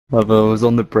I was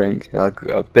on the brink.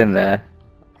 I've been there.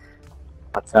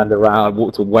 I turned around. I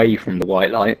walked away from the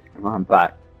white light and ran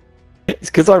back. It's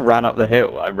because I ran up the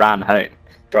hill. I ran home,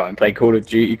 try and play Call of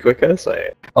Duty quicker. So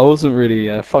I wasn't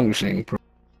really functioning.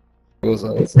 Was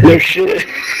I? No shit.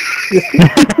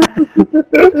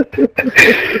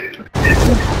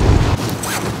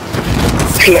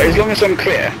 As long as I'm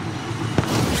clear.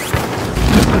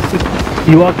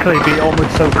 You are clear, but you're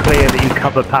almost so clear that you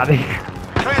cover Paddy.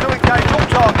 Clear to engage all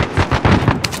targets.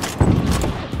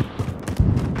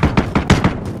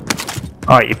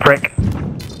 Alright, you prick.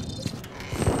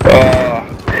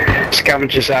 Oh,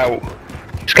 scavengers out.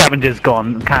 Scavenger's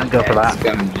gone, can't go for that.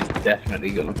 Scavenger's definitely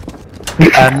gone.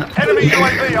 Enemy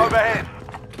UAV overhead.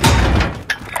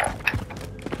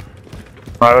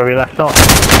 Right where we left off.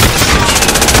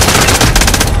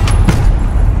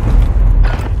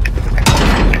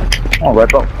 Oh, red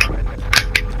box.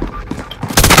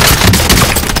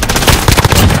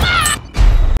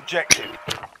 Objective.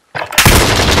 I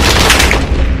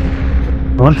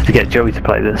wanted to get Joey to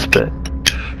play this, but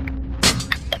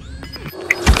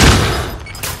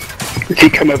If you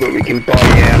come over, we can buy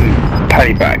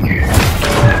Paddy back. Gave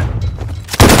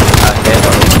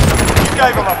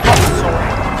him a proper sword.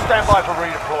 Stand by for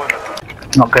redeployment.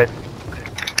 not good.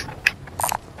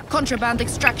 Contraband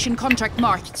extraction contract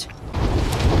marked.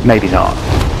 Maybe not.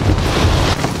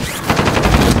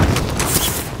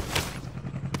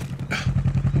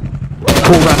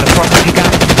 Pull round the front if you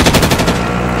can.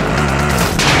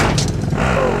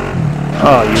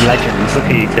 Oh, you legends. Look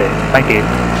at you two. Thank you.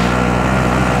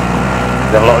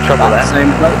 You have a lot of trouble there.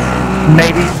 Same place.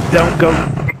 Maybe don't go...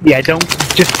 Yeah, don't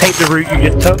just take the route you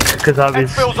just took, because I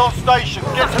was... Enfield's on station.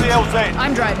 Get to the LZ.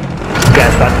 I'm driving.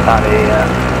 Guess that's Paddy,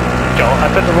 Joel, I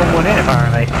put the wrong one in,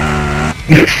 apparently.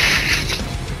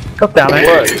 God damn it.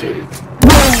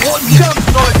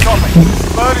 Solid copy.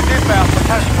 Bird is inbound for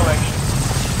cash collection.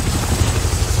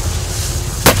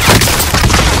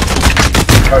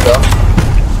 Hold on.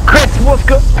 Chris, what's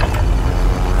good?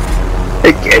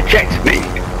 It ejected me.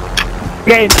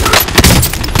 Get in.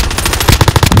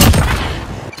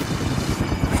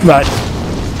 Right.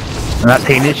 And that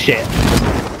team is shit.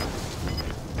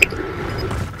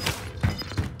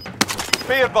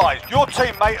 Be advised, your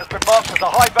teammate has been marked as a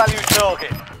high-value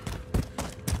target.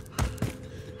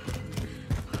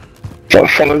 So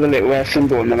follow the little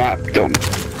symbol on the map, Dom.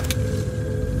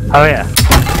 Oh yeah.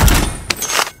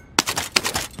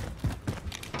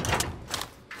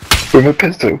 With a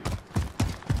pistol.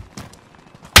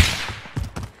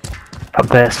 Up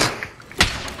this.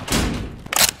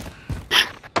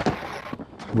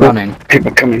 Running.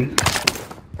 People coming.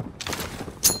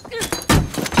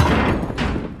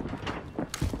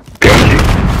 Behind you.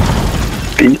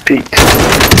 Being peaked.